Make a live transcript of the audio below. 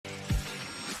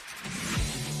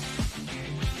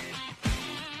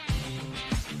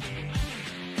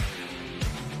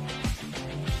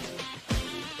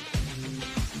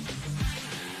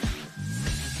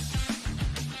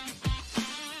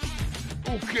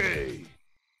Okay.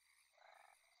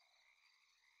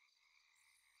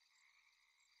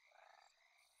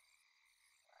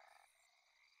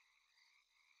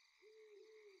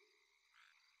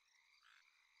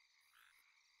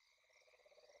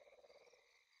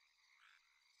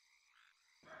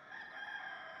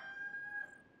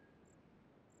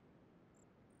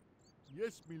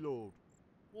 Yes, me lord.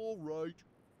 All right.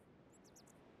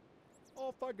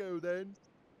 Off I go then.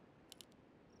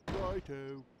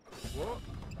 Righto. What?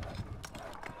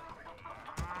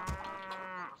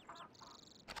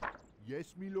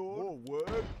 Yes, me lord. More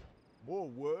work. More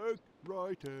work.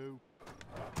 Righto.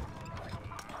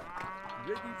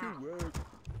 Ready to work.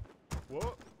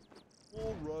 What?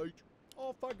 All right.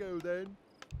 Off I go then.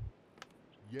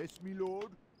 Yes, me lord.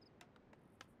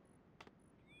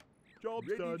 Job's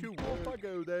Ready done. to Off I work.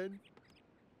 go then.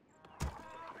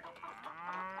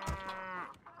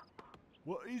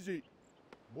 What is it?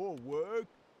 More work?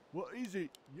 What is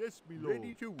it? Yes, me lord.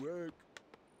 Ready to work.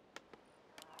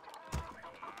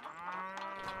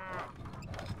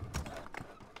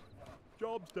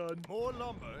 Job's done. More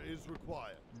lumber is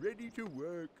required. Ready to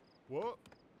work. What?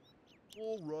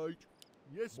 All right.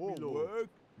 Yes, me lord. More work.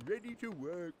 Ready to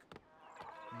work.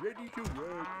 Ready to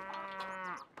work.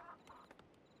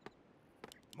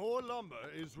 More lumber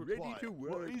is required. Ready to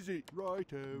work. What is it?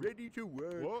 Righto. Ready to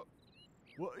work. What?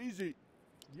 What is it?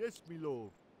 Yes, me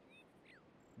lord.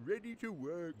 Ready to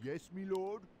work. Yes, me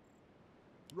lord.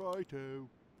 Righto.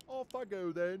 Off I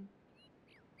go then.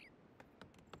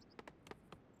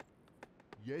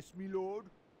 Yes, me lord.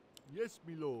 Yes,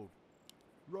 me lord.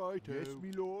 Righto. Yes,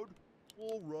 me lord.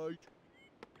 All right.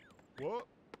 What?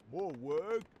 More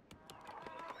work?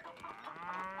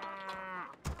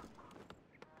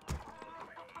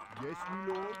 Yes,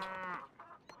 me lord.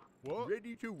 What?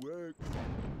 Ready to work.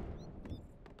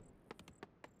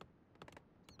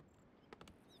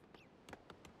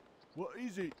 What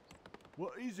is it?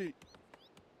 What is it?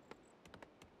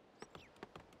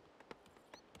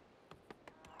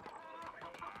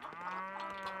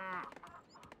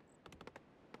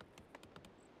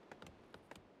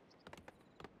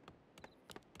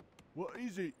 What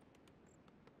is it?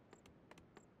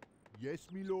 Yes,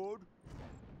 me lord.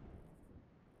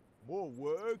 More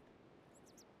work?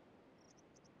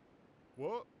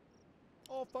 What?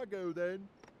 Off I go then.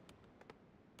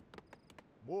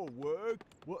 More work?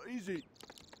 What is it?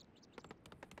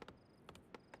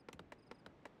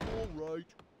 All right.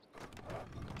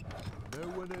 No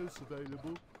one else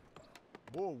available.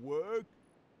 More work?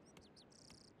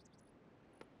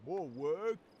 More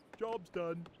work? Job's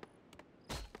done.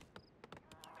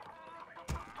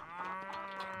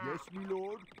 Yes, me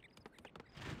lord.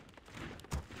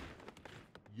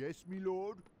 Yes, me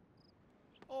lord.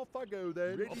 Off I go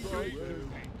then. Ready to work.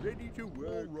 Ready to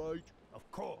work. All right.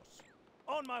 Of course.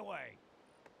 On my way.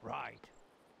 Right.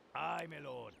 Aye, my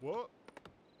lord. What?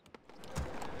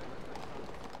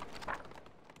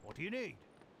 What do you need?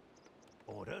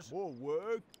 Orders? More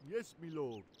work? Yes, me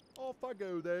lord. Off I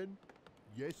go then.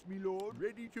 Yes, me lord.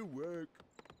 Ready to work.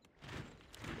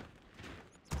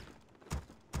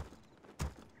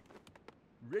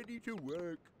 Ready to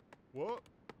work. What?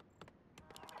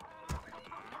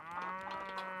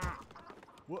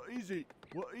 What is it?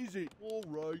 What is it? All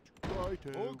right.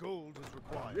 Righto. More gold is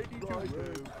required. Ready to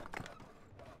work.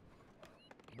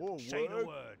 More Say the work?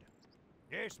 word.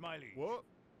 Yes, my liege. What?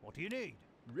 What do you need?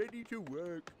 Ready to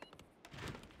work.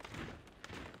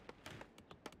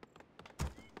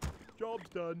 Job's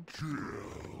done.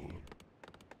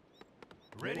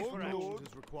 Ready More for gold action.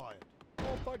 is required.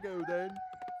 Off I go then.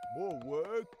 More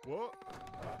work? What?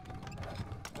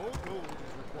 More gold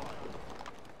is required.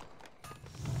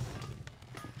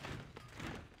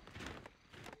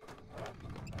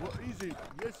 What is it?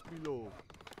 Yes, me lord.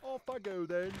 Off I go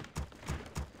then.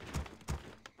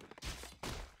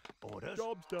 Orders?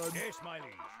 Job's done. Yes, my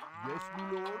liege. Yes,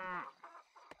 me lord.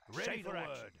 Ready Say for the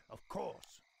action. word. Of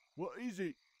course. What is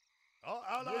it? Our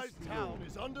allies' Yes, my town lord.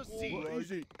 is under All siege. What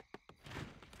is it?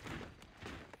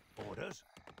 Orders?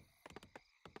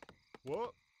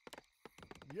 What?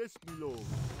 Yes, me lord.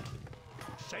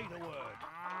 Say the word.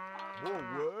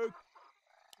 More work?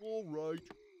 All right.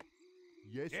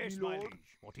 Yes, Yes, me my lord. liege.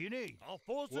 What do you need? Our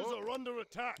forces What? are under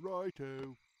attack.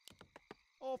 Righto.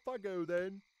 Off I go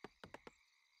then.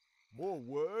 More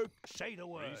work? Say the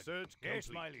word. Research Yes,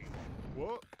 complete. my liege.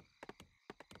 What?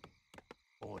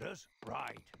 Orders?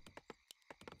 Right.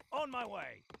 On my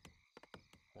way.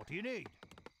 What do you need?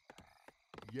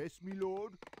 Yes, me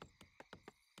lord.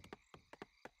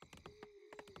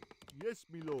 Yes,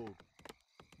 me lord.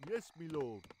 Yes, me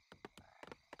lord.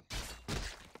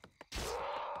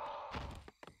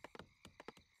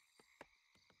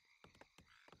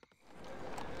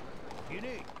 you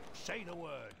need? Say the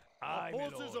word. Our Aye, my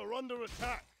forces lord. are under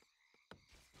attack.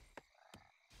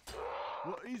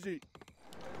 What is it?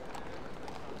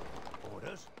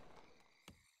 Orders?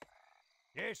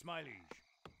 Yes, my liege.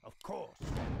 Of course.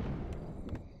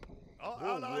 Our Your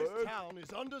allies' word? town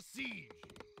is under siege.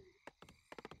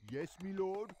 Yes, me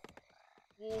lord.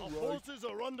 All Our right. forces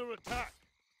are under attack.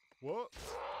 What?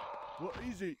 What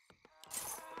is it?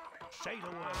 Say the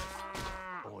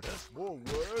word. Orders? More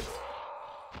word?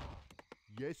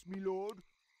 Yes, me lord.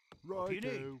 What do you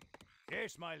Righto. need?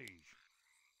 Yes, my liege.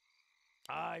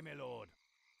 Aye, my lord.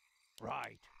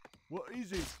 Right. What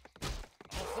is it?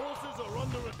 Our forces are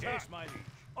under attack. Yes, my liege.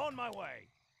 On my way.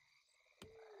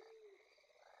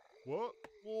 What?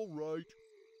 All right.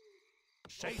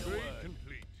 Say the Upgrade word.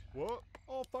 complete. What?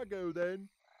 Off I go then.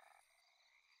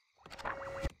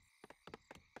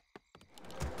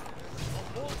 Our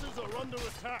forces are under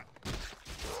attack.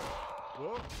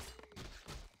 What?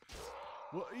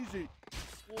 What is it?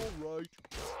 All right.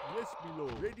 Yes, me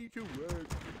lord. Ready to work.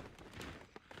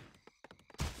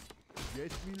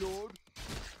 Yes, me lord.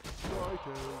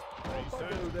 Righto. Off I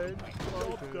go then.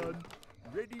 Job done.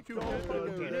 Ready to work.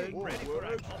 done. then. Ready for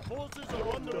All action. Our forces are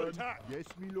Job under done. attack. Yes,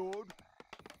 me lord.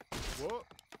 What?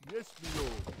 Yes, me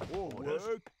lord. All Orders.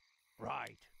 work.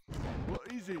 Right. What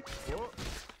is it? What?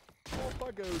 Off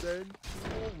I go then.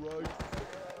 All right.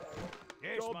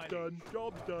 Yes, my Job done. liege.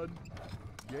 Job done.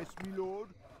 Yes, me lord.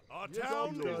 Our Yes,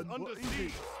 town my is lord. under What is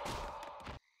siege. it?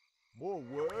 More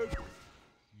work.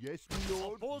 Yes, me Our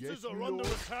lord. forces Yes, are me under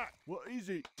lord. attack. What is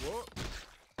it? What?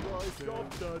 Right.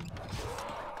 Job done.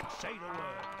 Say the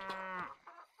word.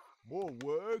 More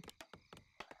work.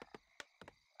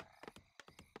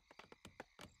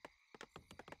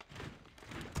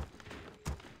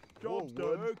 Job's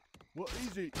done. What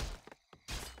is it?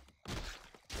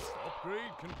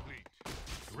 Upgrade complete.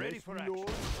 Ready Yes, for me action.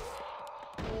 lord.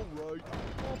 All right.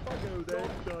 Off I go then.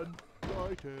 Job done.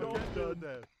 Right. Job done.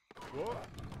 There. What?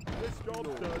 Yes,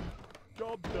 job done.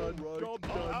 Job done. Right. Job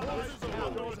Our done. allies Yes, are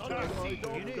under job attack. done. Siege.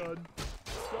 Job You need. done.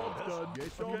 Job Orders. done.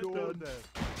 Yes, Job job done. done. There.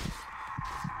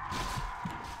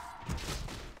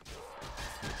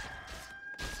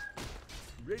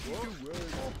 Ready to work.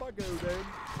 Off I go then.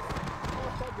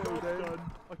 Off I go then.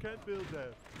 Done. I can't build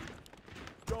there.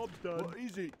 Job's done. What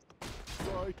is it?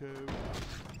 Righto.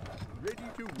 Ready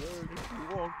to work if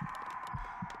you want.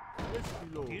 Yes,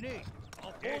 my lord. You need.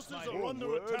 Our Yes, forces my are lord. under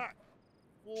Word. attack.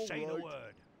 All Say the right.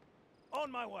 word.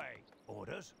 On my way.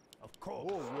 Orders? Of course.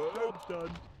 More work. Job's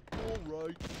done. All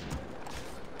right.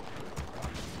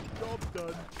 Job's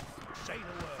done. Say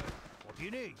the word. What do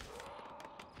you need?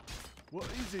 What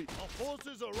is it? Our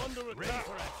forces are under Ready attack.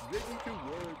 for action. Ready to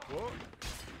work. What?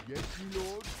 Yes, my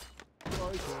lord.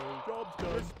 Righto. Job's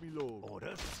done. Yes, my lord.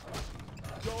 Orders?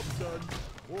 Job's done.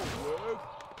 More work.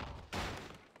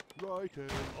 Righto.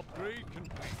 Upgrade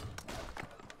complete.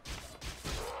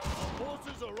 Our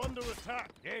forces are under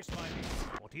attack. Yes, my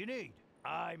liege. What do you need?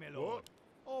 Aye, my lord.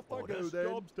 What? Off I go Orders. then.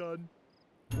 Job's done.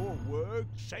 More work.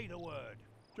 Say the word.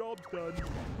 Job's done.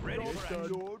 Ready Job's for done,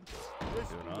 action. Lord. Yes,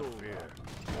 Do my not lord. fear.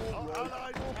 All Our right.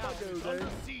 allied Off I town go is then. under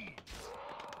siege.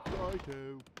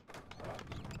 Righto.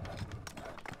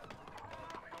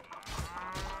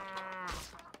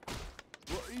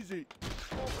 What is it?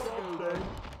 Off I go then.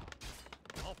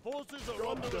 Our forces are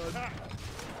Job under done. attack.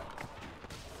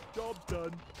 Job's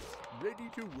done. Ready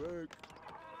to work.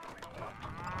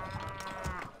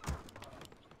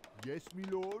 Yes, me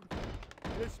lord.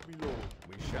 Yes, me lord.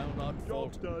 We shall not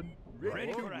Job's falter. done. Ready,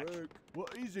 Ready to for action. work.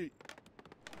 What is it?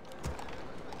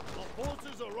 Our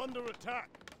forces are under attack.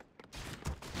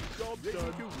 Job's Ready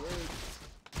done. to work.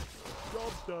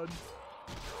 Job's done.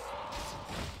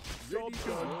 Ready Job's to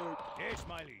done. work. Yes,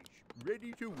 my liege.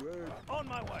 Ready to work. On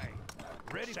my way.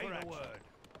 Ready Say for the action. word.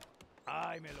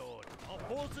 Aye, my lord. Our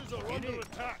forces are You under need.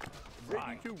 attack. Ready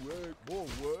Right. to work. More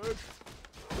work.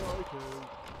 Righto.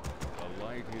 The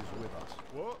light is with us.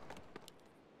 What?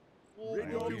 I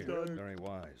Ready am to here. work. Very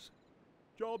wise.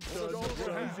 Job's done. Job's What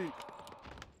done. is it?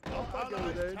 Our Off I go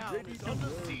allied then. town Ready is to under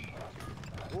work. siege.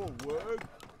 More work.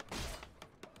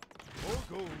 More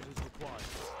gold is required.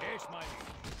 Yes, my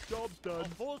liege. Job's Our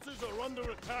done. forces are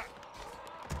under attack.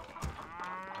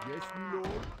 Yes, me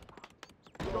lord.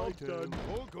 Job's Righto. done.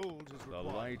 More gold is The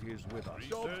required. light is with us.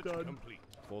 Job's Research done. complete.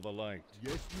 For the light.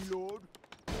 Yes, me lord.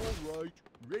 All right.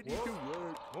 Ready What? to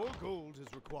work. More gold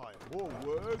is required. More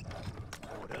work.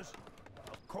 Orders?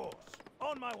 Of course.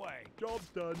 On my way. Job's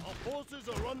done. Our forces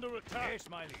are under attack. Yes,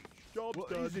 my liege. Job's What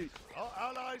done. is it? Our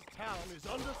allies' town is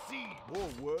under siege. More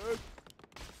work.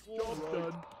 Job's right.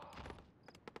 done.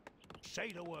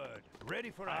 Say the word. Ready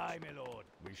for action. Aye, my lord.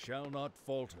 We shall not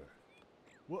falter.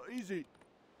 What is it?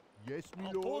 Yes, me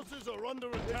Our lord. forces are under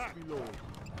Yes, attack. me lord.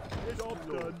 Yes,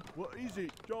 Job done. What is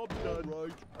it? Job done.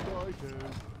 Right. Righto.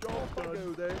 Job done.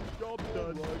 Go then. Job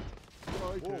done.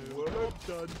 Right. Righto. Job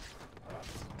done.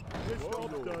 Yes,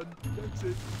 job done. That's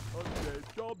it. Okay.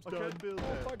 Job's done.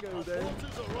 Off I go Our then.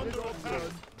 forces are under Job attack.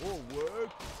 done. More work.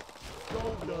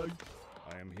 Job done.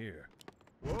 I am here.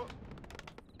 What?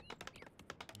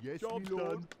 Yes, Job's me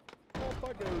lord. Done. Off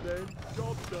I go then.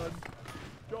 Job's done.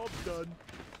 Job's done.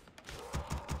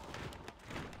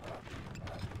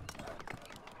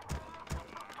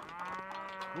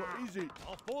 What is it?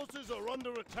 Our forces are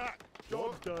under attack.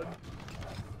 Job's done.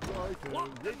 Righto.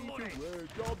 Locked Ready and to loaded.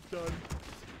 work. Job's done.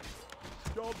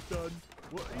 Job's done.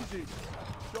 What is it?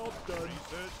 Job's done.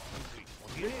 Research complete.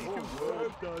 Ready to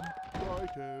work. Done.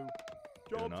 Righto.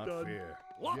 Do Job's not done. fear.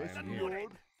 Locked Yes, I am and me here. loaded.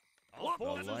 lord. Our Locked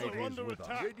forces and light are is under with us.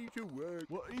 attack. Ready to work.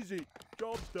 What is it?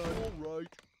 Job's done. All right.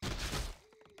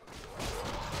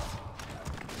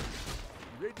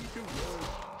 Ready to work.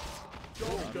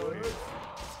 Job's Not done. work.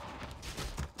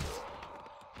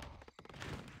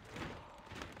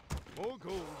 More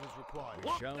gold is required.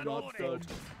 Locked Shall and not loaded.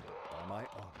 falter by my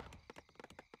honor.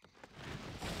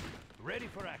 Ready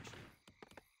for action.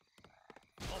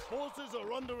 Our forces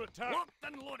are under attack. Locked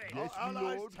and loaded. Yes, Our me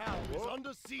allies' lord. town is What?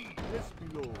 under siege. Yes, me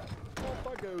lord. Off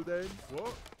I go then.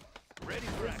 What? Ready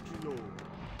for Yes, action. me lord.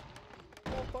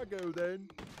 Off I go then.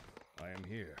 I am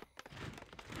here.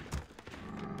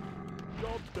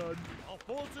 Job's done. Our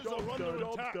forces Job's are under done.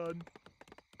 Job's attack. done.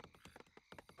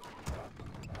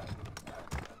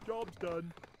 Job's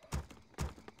done.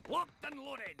 Locked and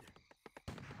loaded.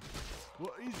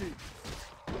 What is it?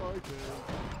 Righto.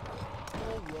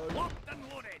 All right. Locked and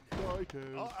loaded.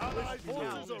 Righto. Our allies' Yes, me lord.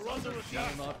 forces are under Shall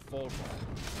attack. not falter.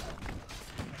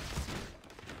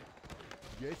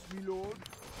 Yes, me lord.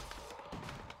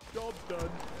 Job's done.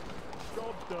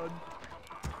 Job's done.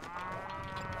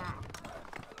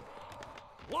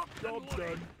 Locked and Job's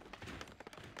loaded. done.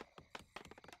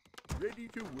 Ready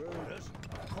to work. Yes,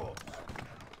 of course.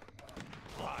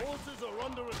 Our forces are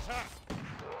under attack.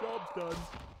 Job's done.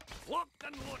 Locked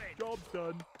and loaded. Job's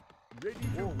done. Ready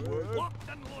to work. Locked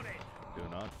and loaded. Do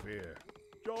not fear.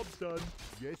 Job's done.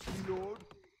 Yes, me lord.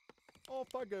 Off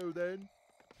I go then.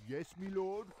 Yes, me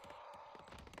lord.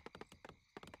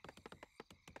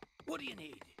 What do you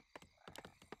need?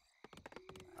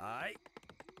 Aye.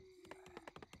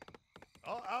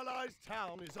 Our allies'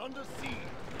 town is under siege.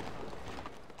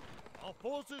 Our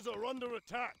forces are under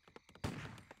attack.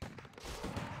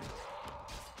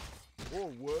 More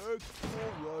work.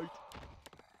 All right.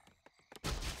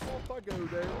 Off I go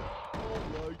then.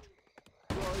 All right.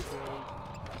 Righto.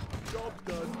 Job's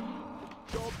done.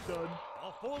 Job's done.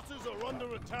 Our forces are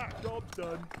under attack. Job's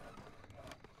done.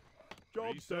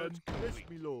 Job's Research done. Yes, complete.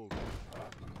 me lord.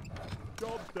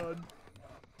 Job's done.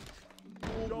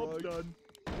 Job's done.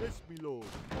 Yes, me lord.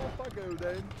 Off I go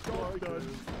then. Job's done.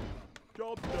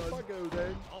 Job's done. Off I go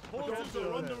then. Our forces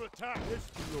are under attack. Yes,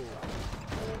 me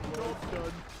lord. Job's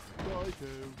done.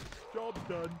 Righto. Job's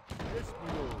done. Yes, me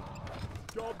lord.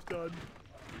 Job's done.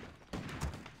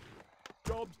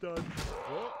 Job's done.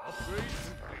 What? Upgrade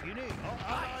complete. You need. Our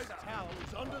allies' town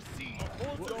is under siege. Our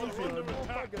forces Job's are under done. Off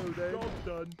I attack. go then. Job's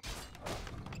done.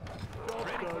 Job's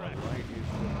Ready for done. action. Light is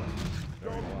with us.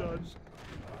 Very Job's done. wise.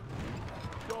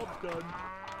 Job's done.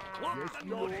 Locked Yes, and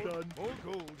job's loaded. done. More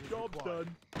gold is Job's required.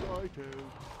 done. Righto.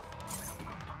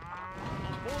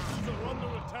 Our forces are under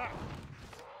attack.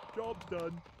 Job's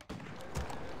done.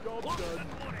 Job's Locked done. and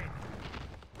loaded.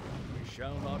 We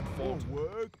shall not More falter.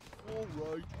 work. All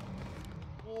right.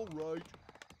 All right.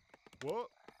 What?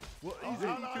 What Our is it?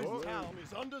 allies' What? town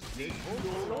is under siege. Yes,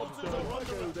 Our Lord. forces Job's are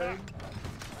under done. attack.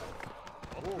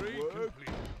 More Upgrade work.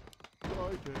 complete.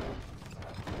 Righto.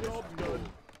 Job's done.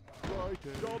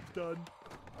 Righto. Job's done.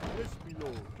 Yes, me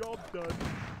lord. Job's done.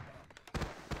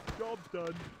 Job's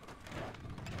done.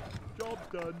 Job's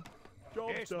done.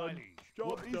 Job's Yes, my done. liege. Job's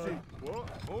What is done. it?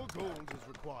 What? More gold is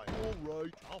required. All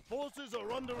right. Our forces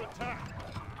are under attack.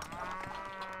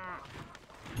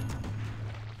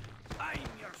 I'm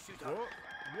your shooter. What?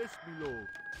 Yes, me lord.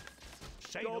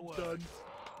 Say the Job's word. done.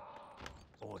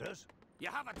 Orders. You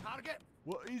have a target?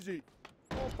 What is it?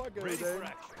 Off I go Ready then. for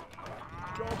action.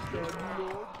 Job's done, me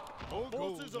lord. Our More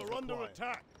forces gold are under required.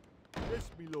 attack. Yes,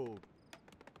 me lord.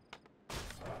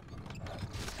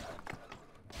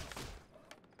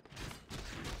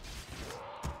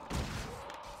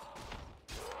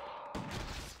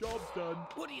 Job's done.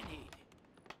 What do you need?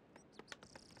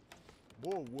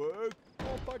 More work.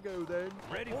 Off I go then.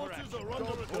 Ready for Forces action. are under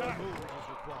Job's attack. done. More gold is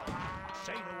required.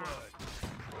 Say the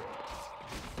word.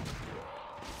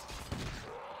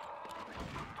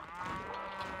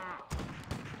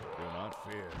 Do not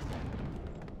fear.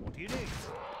 What do you need?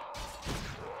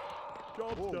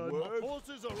 Job's done. Our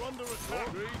forces are under attack.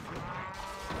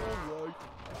 All right.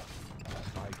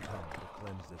 I come to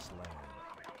cleanse this land.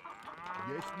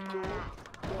 Yes, my lord.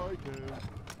 Righto.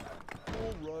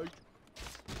 All right.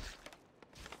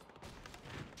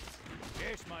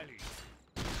 Yes, my liege.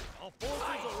 Our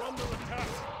forces are under attack.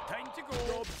 Time to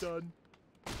go. Job's done.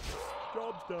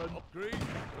 Job's done. Upgrade.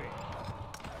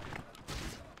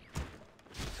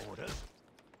 Orders.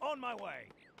 On my way.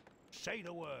 Say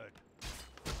the word.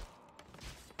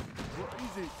 What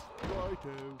is it?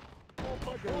 Righto. Off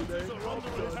I go forces then. are under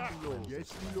Job's attack. done, my lord.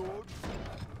 Yes, my lord.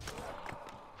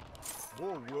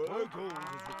 More More work. gold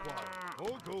is required.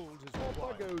 More gold is Off I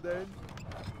required. go then.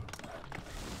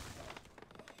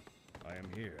 I am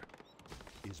here.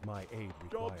 Is my aid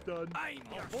Job's required? done. I'm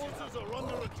Our your forces are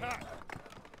under attack.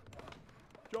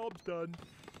 Job's done.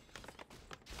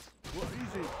 What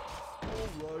is it?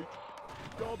 All right.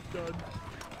 Job's done.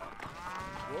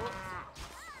 What?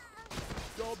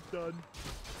 Job's done.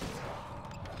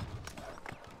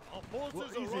 Our forces What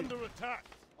is are it? under attack.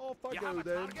 Off I You go have a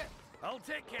then. target? I'll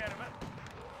take care of it.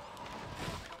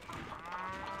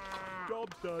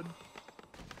 Job's done.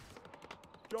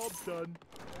 Job's done.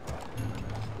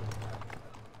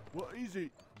 What is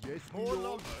it? Yes, my More lord.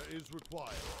 lumber is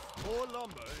required. More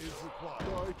lumber is required.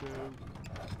 Righto.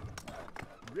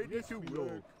 Ready Yes, to my work.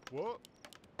 lord. What?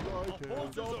 Righto.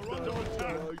 forces Job's are under done.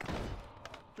 attack. All right.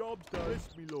 Job's done. Yes,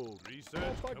 my lord. Research.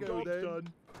 Off I go complete. then. Done.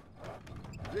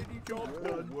 Ready to work.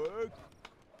 Done. Work.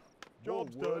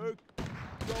 Job's done.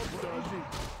 Job's done.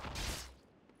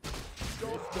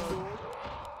 Job's done.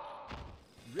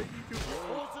 Ready to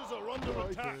work. Forces are under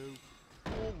attack. Righto.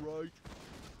 All right.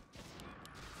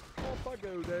 Off I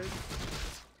go then.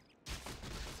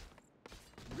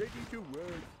 Ready to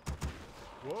work.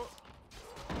 What?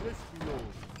 Yes, my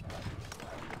lord.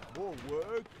 More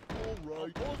work. All Our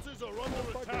right. forces are Off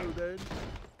under I attack. go then.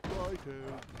 Righto.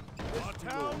 Yes, Our my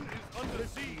town lord. is under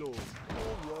Yes, my siege. lord.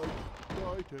 All right.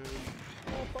 Righto.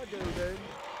 Off I go then.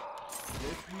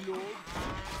 Yes, my lord.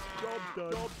 Job's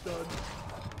done. Job's done.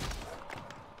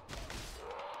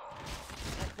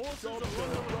 Our forces Job's are done.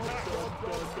 under attack.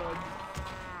 Job's done.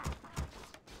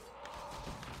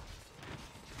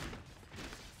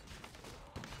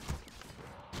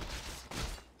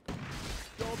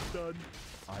 Job's done.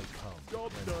 I come to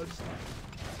Job's cleanse done. this land.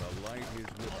 The light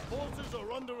is with Our forces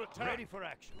are under attack. Ready for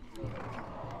action.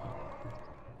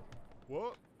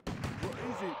 What? What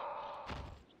is it?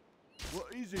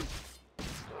 What is it?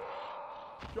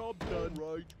 Job's done.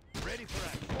 Right. Ready for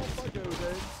action. Off I go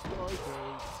then. Righto.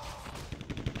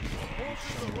 Our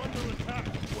forces are under attack.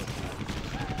 I'm your son.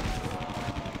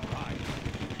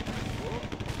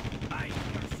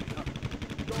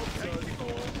 Job's done.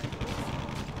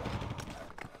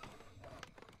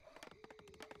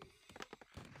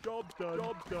 Job's done.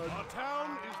 Job's done. Our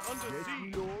town is under Yes,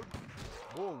 siege. my lord.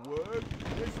 More work.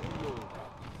 Yes, my lord.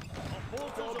 Our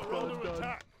forces Job's are done, under done.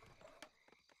 attack.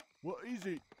 What is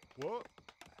it? What?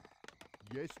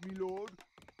 Yes, my lord.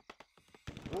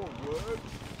 More work.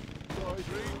 Right.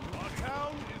 Our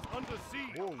town is under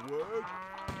siege. More work.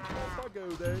 Off I go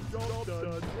then. Job's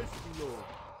done. Yes, my lord.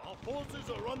 Our forces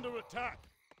are under attack.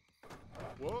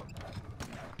 What?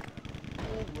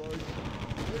 All right.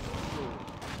 Yes, my lord.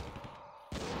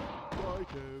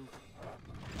 Righto.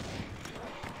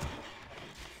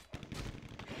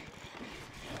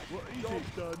 What is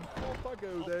it? Done. Off I go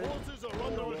Our then. forces are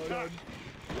under All right. attack.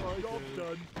 Right. Job's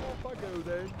done. Off I go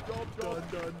then.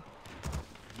 Job's done.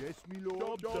 Yes, me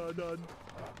lord. Job's done.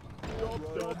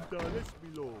 Job's done. Yes, me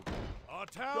lord. Our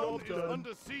town Job is done.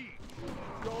 under siege.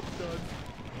 Job's done.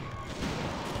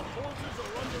 Our forces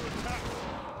are under attack.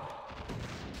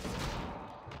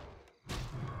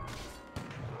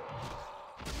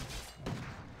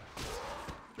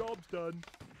 Job's done.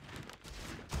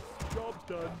 Job's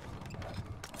done.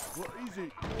 What is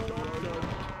it? Job's done.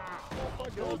 Off I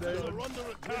go Forces then. are under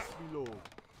attack. Yes, me lord.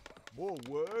 More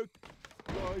work.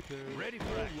 Righto. Ready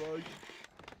for action. All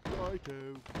right. Righto.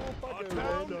 Off I Our go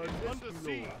town then. is Yes, under me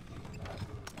siege. lord.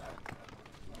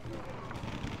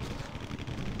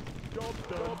 Job's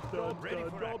done. Job's done. Ready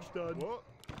for Job's done. What?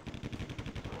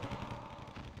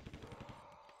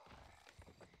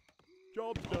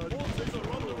 Job's Our done. forces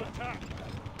are under attack.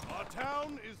 Our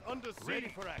town is under siege. Ready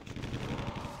for action.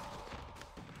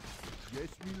 Yes,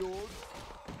 me lord.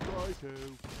 Righto.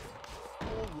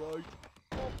 All right.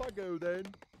 Off I go then.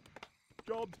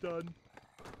 Job's done.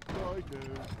 Righto.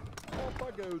 Off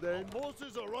I go then. Our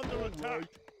forces are under All attack. right.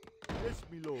 Yes,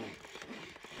 me lord.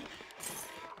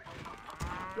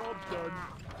 Job's done.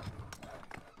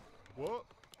 What?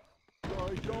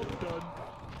 Right, job's done.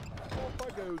 Off I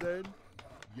go then.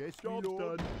 Yes, Job's me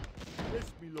lord. done. Yes,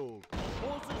 me lord.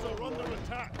 Forces are under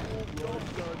attack. Job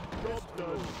done. Job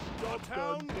done. Our Job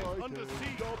town done. is Righto. under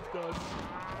siege. Job done.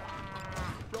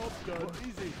 Job done. What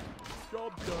is it?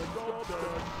 Job done. Job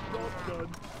done. Job done.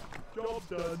 Job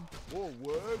done. More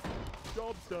work.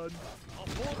 Job done. Our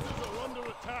forces are under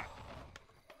attack.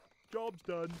 Job's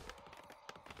done.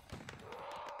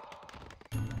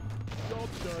 Job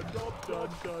done. Job done.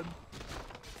 Done.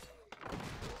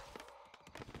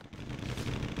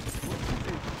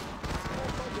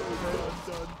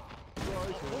 Done. Our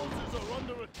Right. forces are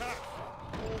under attack.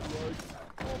 All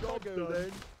right. Job done.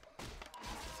 Then.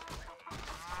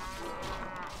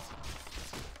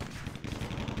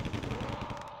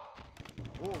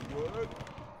 More work.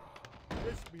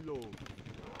 Yes, me lord.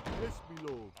 Yes, me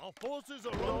lord. Our forces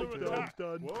are under Job's attack.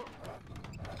 done. What?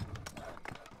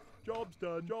 Job's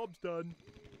done. Job's done.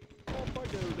 Off I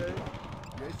go then.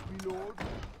 Yes, me lord.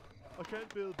 I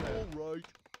can't build that. All right.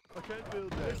 I can't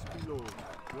build that. Yes, me lord.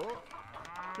 What?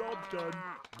 Job's done.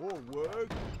 More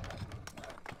work.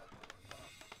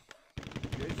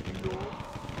 Yes, me lord.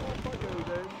 Off I go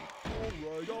then. All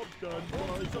right. Job's done.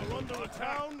 Forces Right. are under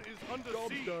attack. Town is under Job's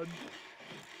siege. done.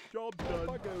 Job's done.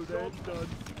 Off I go then. Job's done.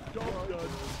 Job's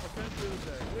done. I can't build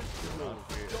that. Yes, me lord.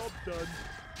 Not here. Job's done.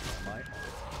 My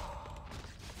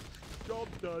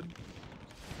Job's done.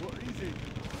 What is it?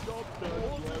 Job's done.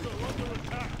 Forces Right. are under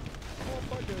attack.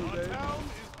 Off I go Our then. town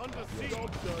is under siege.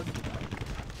 Job's done.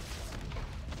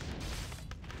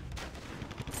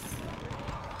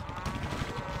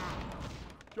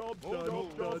 Job's done.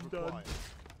 Bulldog Done. does Done. require.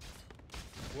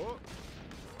 What?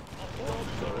 Our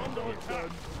forces are under Job's attack.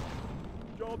 done.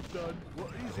 Job's done.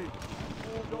 What is it?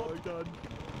 Job's done.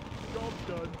 Job's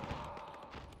done.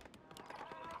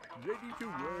 Ready to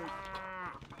work.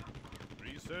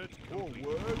 Research More complete.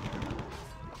 work.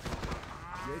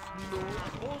 Yes, me lord.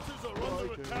 Forces are under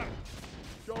Righto. attack.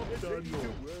 Job's done. Ready to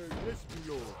work. Yes, me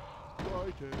lord.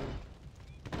 Righto.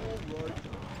 All right.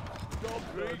 Job's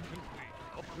Upgrade done. complete.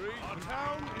 Upgrade. Our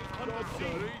town is under Job's siege.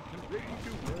 done. Ready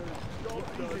to work.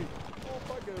 Job's done.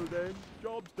 Off I go then.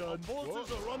 Job's Our done.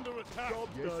 forces are under attack.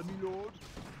 Job's done. me lord.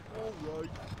 All right.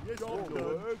 Yes, job's done.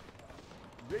 Work.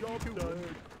 Ready Job's to done.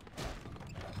 work.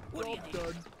 What do you Job's need?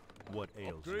 done. What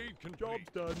ails you? Upgrade complete.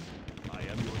 Job's done. I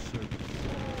am your servant.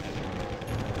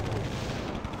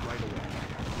 Right away.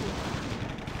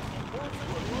 Forces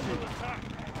are under attack.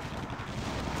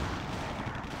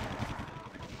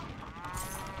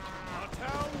 Our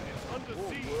town is under More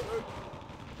siege. work.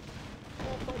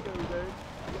 Off I go then.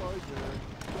 Righto.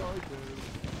 Righto.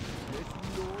 Yes, me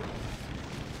lord.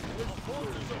 Yes, Our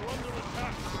forces are under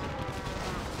attack.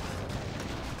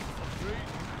 Upgrade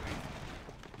complete.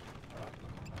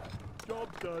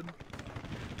 Job's done.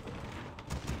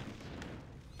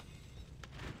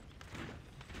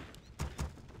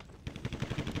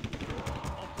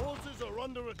 Our forces are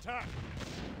under attack.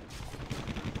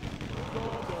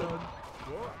 Job's done.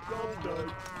 What? Job's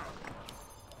done.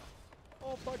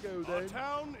 Off I go Our then.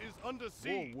 town is under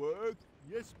siege. More work.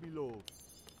 Yes, me lord.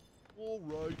 All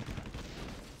right.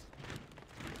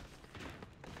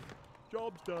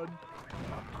 Job's done.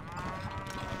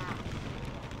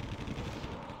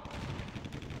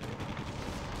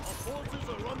 Our forces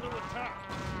are under attack.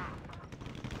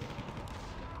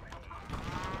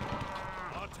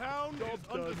 Our town Job's is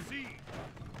under done. siege.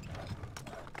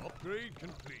 Upgrade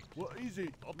complete. What is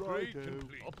it? Upgrade Righto.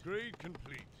 complete. Upgrade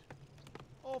complete.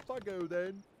 Off I go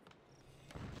then.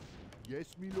 Yes,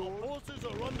 me Our lord. forces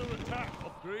are under attack.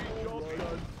 Upgrade All complete.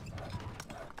 right.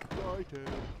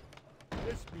 Righto.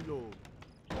 Yes, me lord.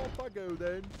 Off I go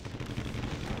then.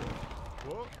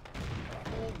 What?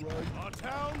 All right. Our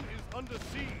town is under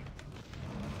siege.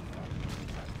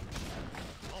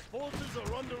 Our forces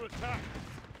are under attack.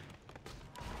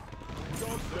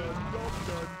 Job's done. Job's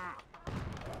done.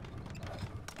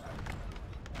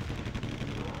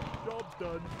 Job's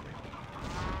done.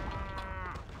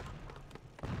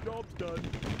 Job's done.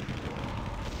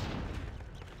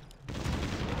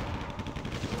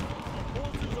 Our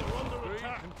forces are under Upgrade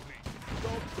attack. complete.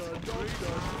 Job's done. Job's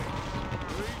done.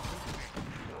 Upgrade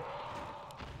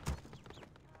complete.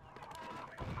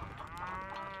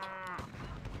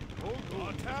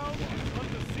 Our town is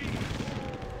under siege.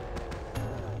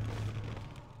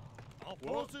 Our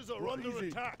forces are What under is it?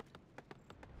 attack.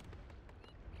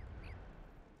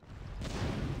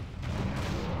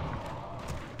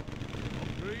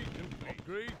 Upgrade complete.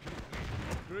 Upgrade complete.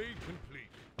 Upgrade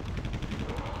complete.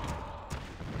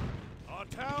 Our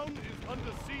town is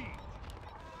under siege.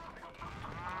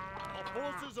 Our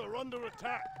forces are under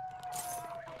attack.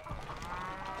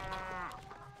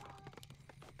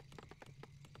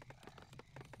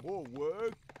 More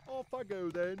work. Off I go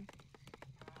then.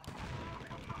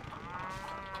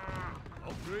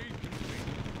 Upgrade complete.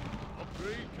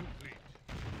 Upgrade complete.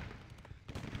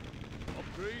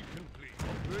 Upgrade complete.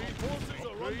 Upgrade. Our forces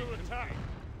are under attack.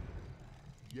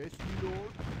 Yes, my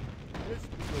lord. Yes,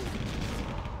 my lord.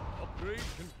 Upgrade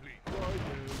complete.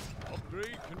 Righto.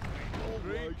 Upgrade complete.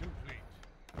 Upgrade Alright. complete.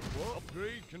 What?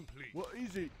 Upgrade complete. What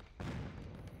is it?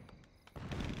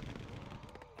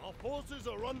 Our forces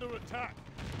are under attack.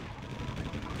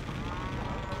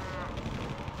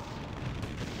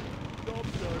 Job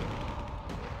done.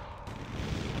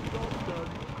 Job done.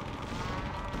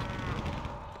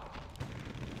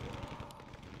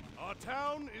 Our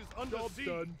town is under Job siege.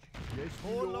 done. Yes, my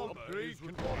More lord. lumber is Off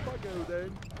required. I go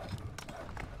then.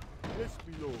 Yes,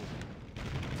 my lord.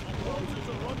 Our forces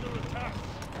are under attack.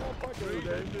 Off I go Upgrade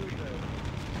then. complete.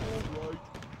 All right.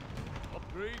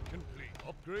 Upgrade complete.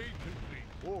 Upgrade complete.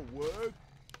 All work.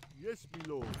 Yes,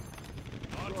 my lord.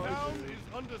 Our Right town then. is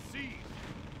under siege.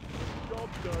 Job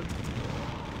done.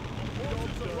 Our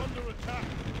forces Job are done. under attack.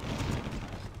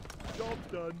 Job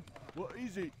done. What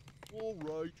is it? All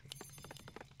right.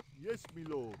 Yes, my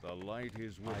lord. The light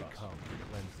is with I us. come to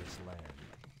cleanse this land.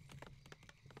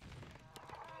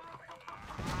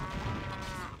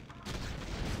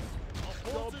 Our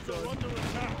forces done. are under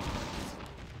attack.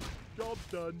 Job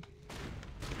done.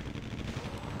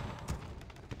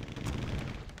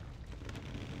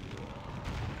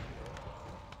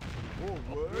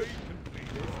 All work. Upgrade complete.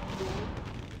 Yes, my lord.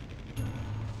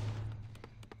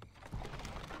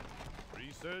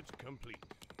 Research complete.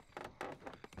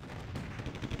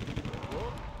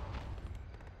 What?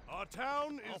 Our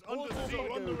town is Our under forces siege.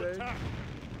 are Under then. attack.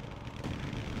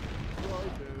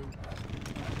 Righto.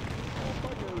 Off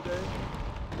I go then.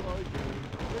 Righto.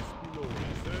 Yes, my lord.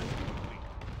 Research complete.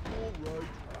 All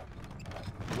right.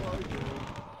 Righto.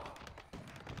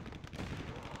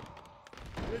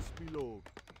 Yes, my lord.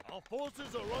 Our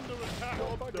forces are under attack.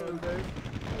 Off I go then.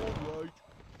 All right.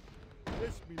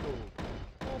 Yes, my lord.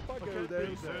 Off I go Okay, then.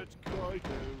 research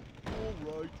Righto. All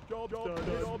right. Job done.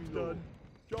 done. Job done.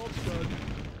 Job done.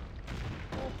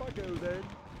 Off I go then.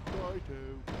 Righto.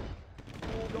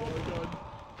 All right. Done.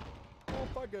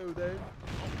 Off I go then.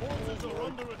 Our forces are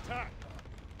under attack.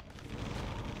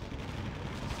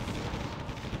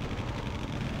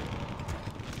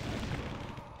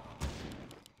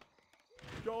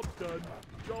 Job done.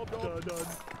 Job done.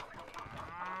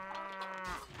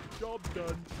 Job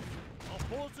done. Our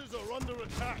forces are under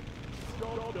attack.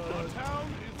 Job Our done.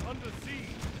 town is under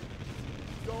siege.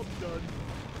 Job done.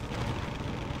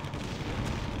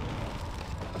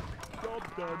 Job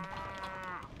done.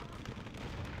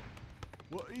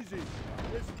 What is it?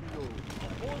 Yes, my lord. Our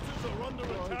forces are under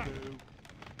attack. Righto.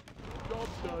 Job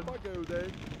done. Off I go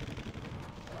then.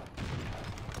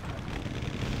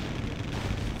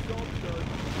 Job done.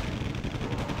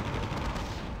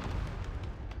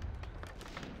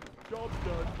 Job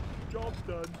done. Job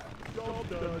done. Job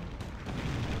done.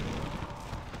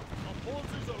 Our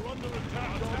forces are under attack.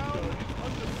 Our Job town done. is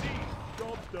under siege.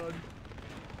 Job done.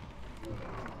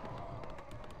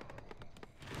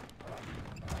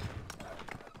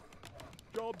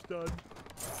 Job done.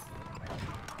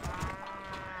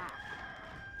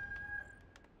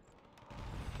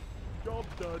 Job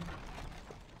done.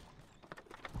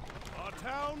 Our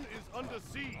town is under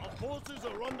siege. Our forces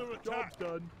are under Job attack.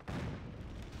 done.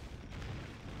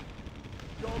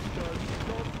 Job done.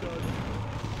 Job done.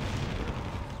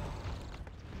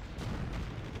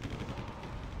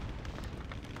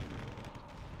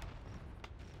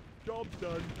 Job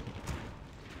done.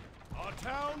 Our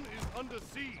town is under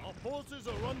siege. Our forces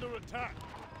are under attack.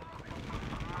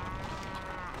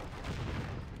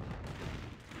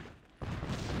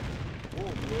 All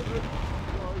work.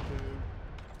 Righto.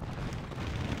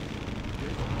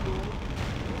 Yes, my lord.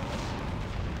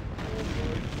 All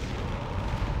right.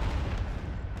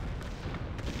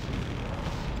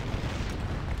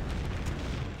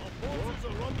 Our forces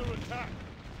are under attack.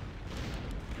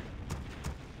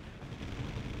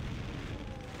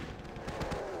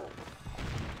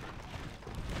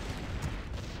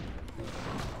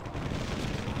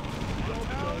 Our Job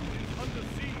town done. is under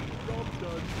siege. Job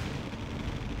done.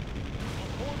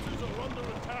 Our forces are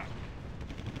under attack.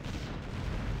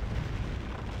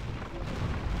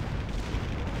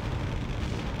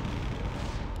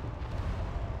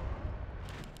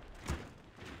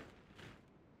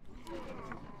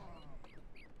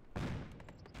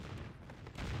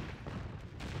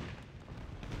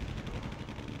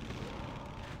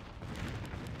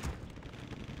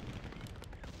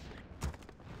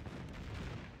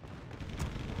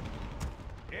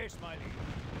 Yes, my liege.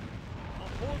 Our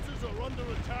forces are under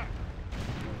attack.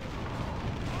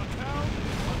 Our town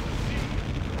is under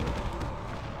siege.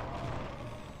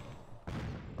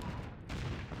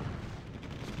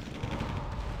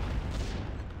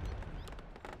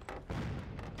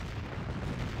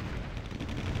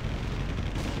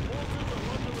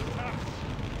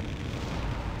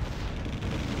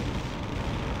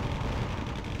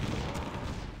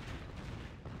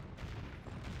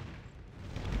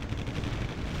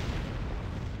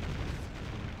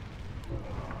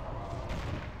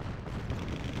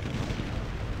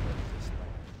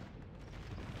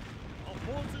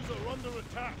 forces are under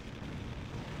attack.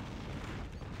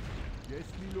 Yes,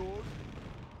 me lord.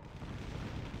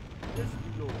 Yes,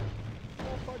 me lord.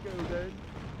 Off I go then.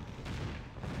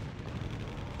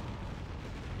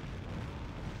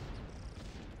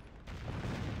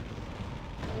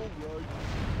 All right.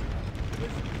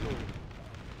 Yes, me lord.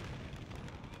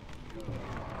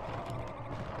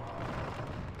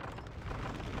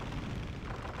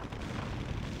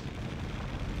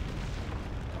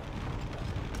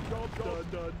 Job's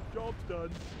done. Job's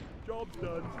done. Job's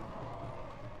done.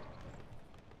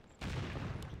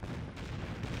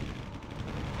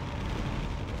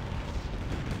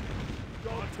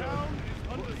 Our town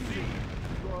is under siege.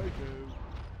 Righto.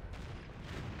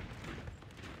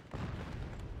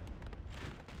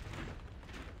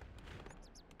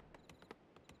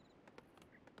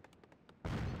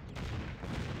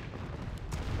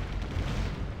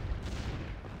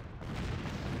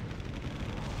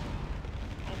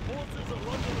 Our forces are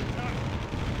under attack.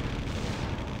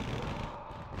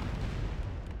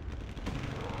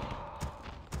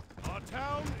 Our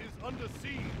town is under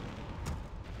siege.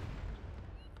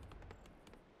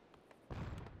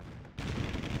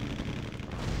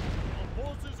 Our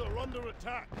forces are under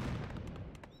attack.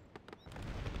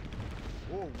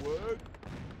 Forward.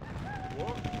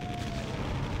 What?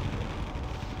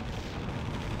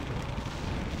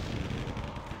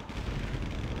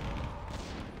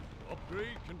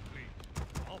 Upgrade complete.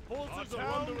 Our forces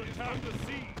are under attack. Under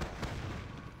siege.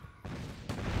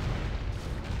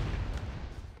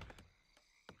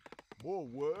 More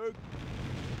work.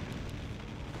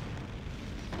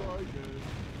 Righto.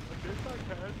 I guess I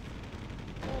can.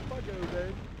 Off I go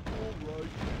then. All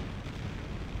right.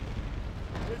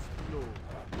 Yes, my lord.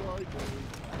 Righto.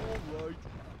 All right.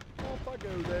 Off I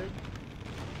go then.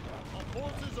 Our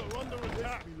forces are under Yes,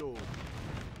 attack. my lord.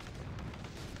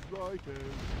 Righto.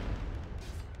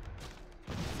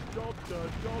 Job's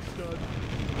done. Job's done.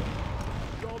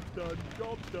 Job's done.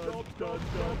 Job's done. Job's done.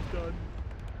 Job's done.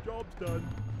 Job's done.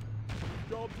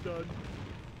 Job's done.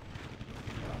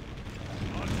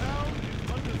 Our town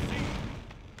is under siege.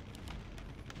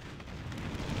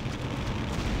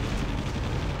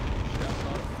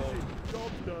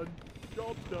 Job's done.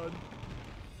 Job's done.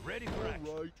 Ready for action.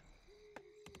 All right.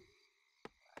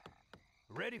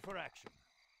 Ready for action.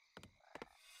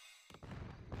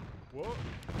 What?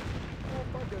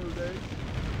 Off I go then.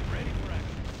 Ready for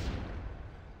action.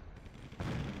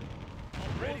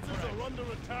 Our Ready for forces action. are under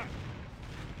attack.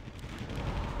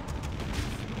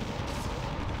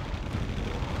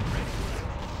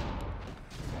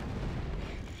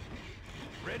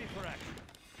 Ready for action.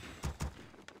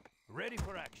 Ready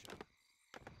for action.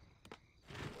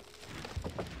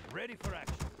 Ready for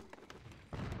action.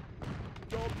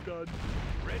 Job's done.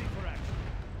 Ready for action.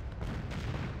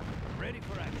 Ready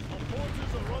for action. Our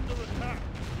forces are under attack.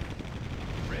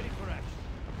 Ready for action.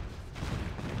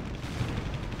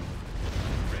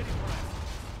 Ready for action.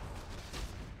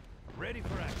 Ready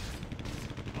for action.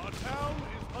 Our town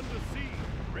is under siege.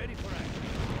 Ready for action.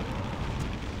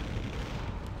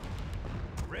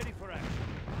 Ready for action.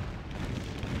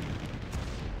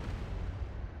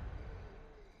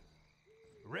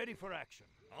 Ready for action.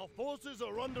 Our forces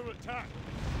are under attack.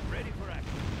 Ready for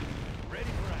action. Ready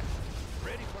for action.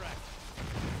 Ready for action.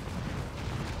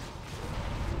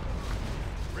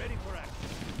 Ready for action.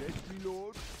 Yes, me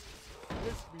lord.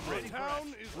 Yes, me lord. Our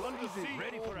town is under is it? siege.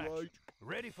 Ready for All action. right.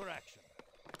 Ready for action.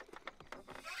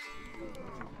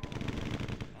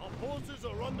 Our forces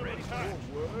are under Ready for attack.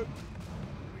 Forward.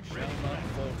 Ready for action.